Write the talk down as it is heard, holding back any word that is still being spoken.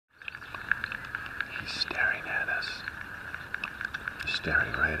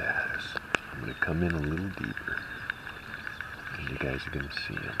staring right at us. I'm going to come in a little deeper, and you guys are going to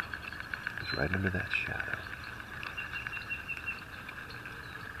see him. He's right under that shadow.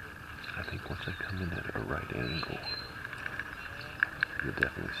 I think once I come in at a right angle, you'll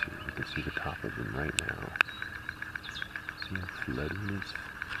definitely see him. You can see the top of him right now. See him fluttering.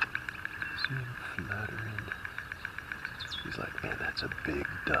 See him fluttering. He's like, man, that's a big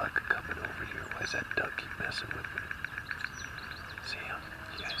duck coming over here. Why does that duck keep messing with me? See him?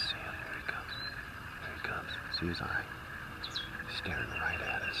 You guys see him? Here he comes. There he comes. See his eye? He's staring right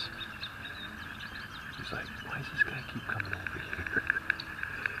at us. He's like, why does this guy keep coming over here?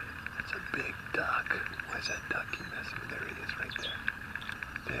 That's a big duck. Why does that duck keep messing with me? There he is right there.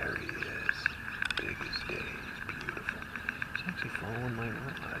 There he is. Big as day. He's beautiful. He's actually following my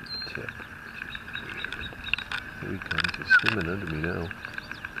rod tip, which is weird. Here he comes. He's swimming under me now.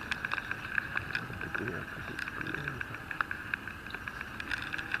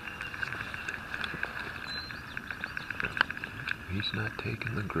 He's not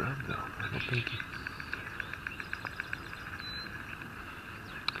taking the grub though. I don't think he...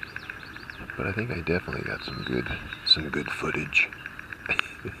 But I think I definitely got some good footage.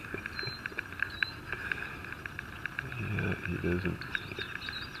 Yeah, he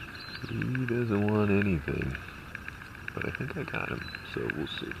doesn't want anything. But I think I got him, so we'll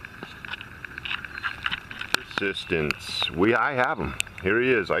see. Persistence. I have him. Here he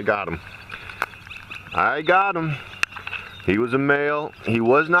is. I got him. I got him. He was a male. He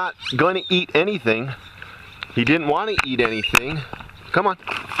was not going to eat anything. He didn't want to eat anything. Come on.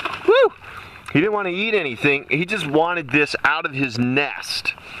 Woo! He didn't want to eat anything. He just wanted this out of his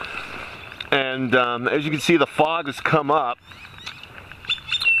nest. And as you can see, the fog has come up.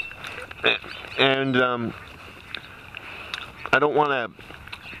 And I don't want to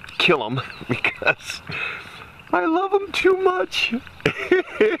kill him because I love him too much.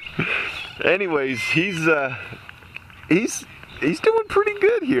 Anyways, he's doing pretty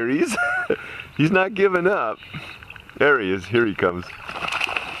good here. He's not giving up. There he is. Here he comes.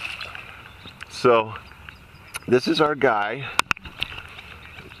 So this is our guy.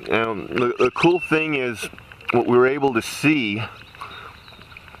 The cool thing is what we were able to see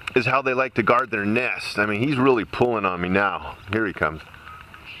is how they like to guard their nest. I mean, he's really pulling on me now. Here he comes.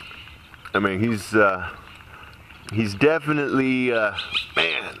 I mean, he's definitely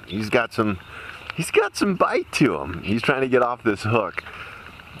man, he's got some bite to him. He's trying to get off this hook.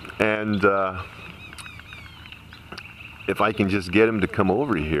 And if I can just get him to come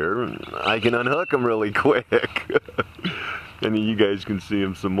over here, I can unhook him really quick. And you guys can see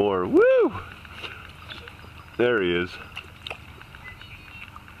him some more. Woo! There he is.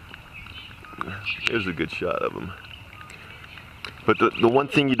 There's a good shot of him. But the one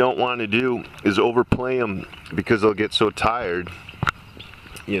thing you don't want to do is overplay them because they'll get so tired,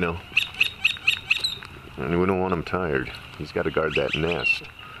 you know. And we don't want him tired. He's got to guard that nest.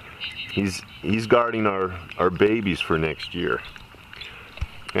 He's guarding our babies for next year.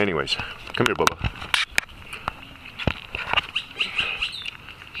 Anyways, come here, Bubba.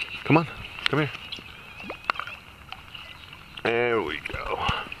 Come on, come here. There we go.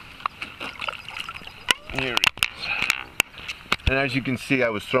 Here he is. And as you can see, I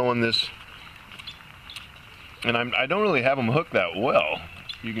was throwing this, and I don't really have him hooked that well.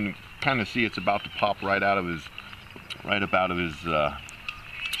 You can kind of see it's about to pop right out of his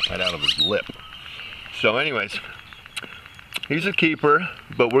lip. So anyways, he's a keeper,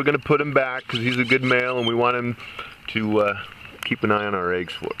 but we're gonna put him back because he's a good male, and we want him to keep an eye on our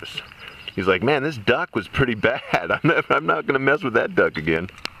eggs for us. He's like, man, this duck was pretty bad. I'm not gonna mess with that duck again.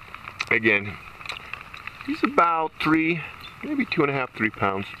 Again, he's about maybe 2.5, 3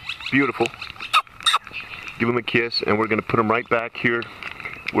 pounds. Beautiful. Give him a kiss, and we're gonna put him right back here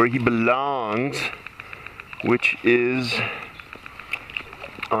where he belongs, which is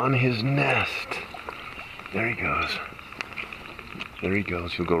on his nest. There he goes. There he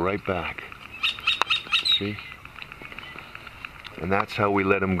goes. He'll go right back. See? And that's how we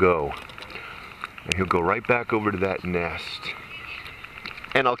let him go. And he'll go right back over to that nest.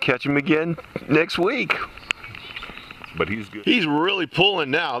 And I'll catch him again next week. But he's good. He's really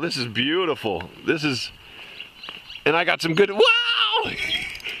pulling now. This is beautiful. And I got some good, wow!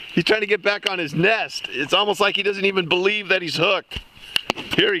 He's trying to get back on his nest. It's almost like he doesn't even believe that he's hooked.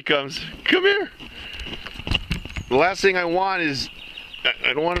 Here he comes. Come here. The last thing I want is,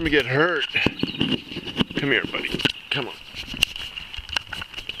 I don't want him to get hurt. Come here, buddy. Come on.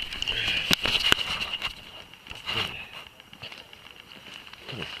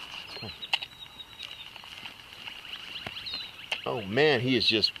 Come on. Oh man, he is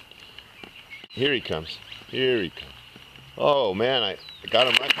just, here he comes. Here he comes. Oh man, I got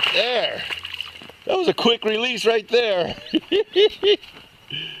him right there. That was a quick release right there.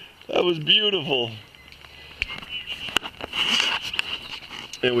 That was beautiful.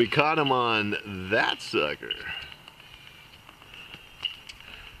 And we caught him on that sucker.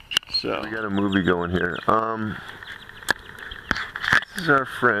 So we got a movie going here. This is our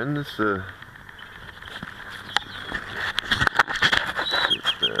friend. This I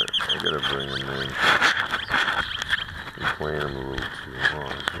gotta bring him in. I'm playing him a little too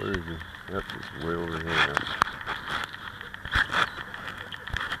long. Where is he? Yep, he's way over here now.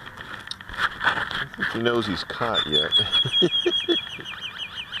 I think he knows he's caught yet.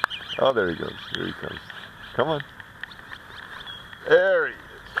 Oh, there he goes. Here he comes. Come on. There he is.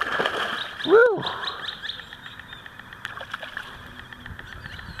 Woo!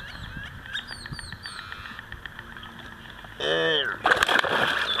 There we go.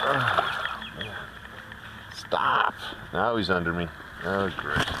 Oh, man. Stop. Now he's under me. Oh,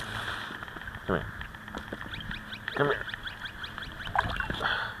 great. Come here. Come here.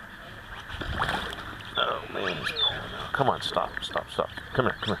 Oh, man, he's pulling out. Come on, stop, stop, stop. Come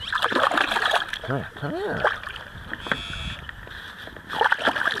here, come here. Come here, come here.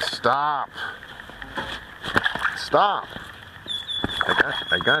 Stop. Stop.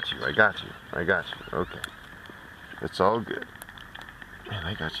 I got you. Okay. It's all good. Man,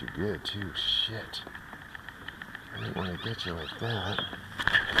 I got you good too. Shit. I didn't want to get you like that.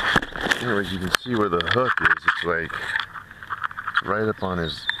 Anyways, you can see where the hook is. It's like right up on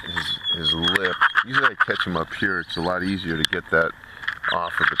his lip. Usually I catch him up here. It's a lot easier to get that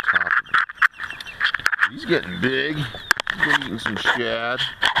off of the top of it. He's getting big. He's been eating some shad.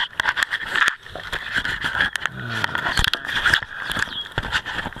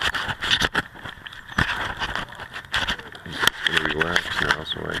 He's going to relax now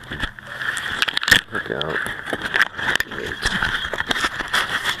so I can hook out.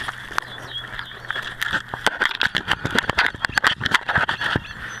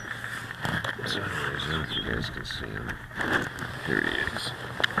 So anyways, if you guys can see him, here he is.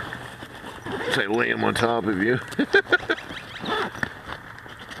 So I lay him on top of you.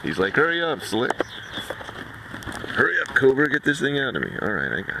 He's like, hurry up, Slick. Hurry up, Cobra, get this thing out of me.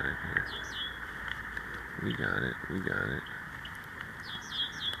 Alright, I got it. Here. We got it.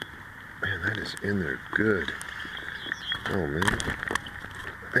 Man, that is in there good. Oh, man.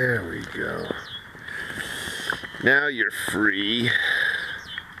 There we go. Now you're free.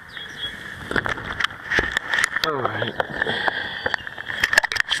 Alright.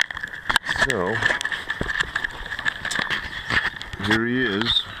 So, here he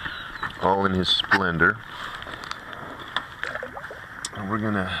is, all in his splendor. And we're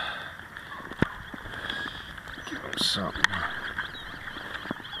gonna give him something.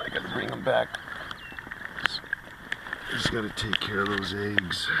 I gotta bring him back. Just gotta take care of those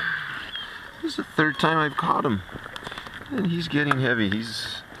eggs. This is the third time I've caught him. And he's getting heavy.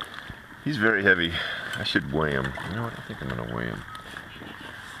 He's very heavy. I should weigh him. You know what? I think I'm gonna weigh him.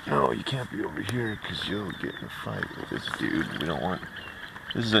 No, you can't be over here because you'll get in a fight with this dude. We don't want...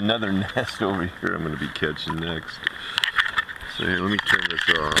 This is another nest over here I'm going to be catching next. So here, let me turn this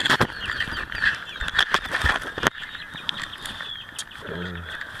off.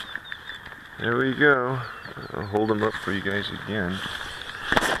 There we go. I'll hold him up for you guys again.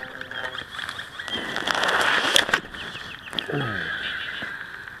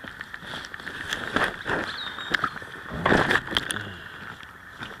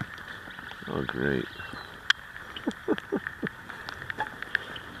 Oh, great.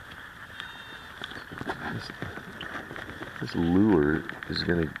 This lure is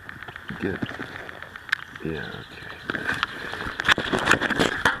going to get... Yeah, okay.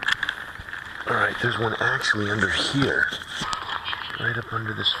 Alright, there's one actually under here. Right up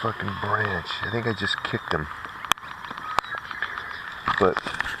under this fucking branch. I think I just kicked him. But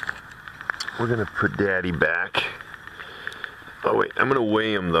we're going to put Daddy back. Oh wait, I'm gonna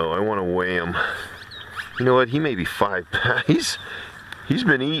weigh him though. I want to weigh him. You know what? He may be 5 pounds. He's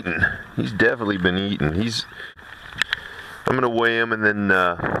been eating. He's definitely been eating. I'm gonna weigh him and then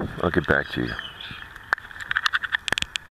I'll get back to you.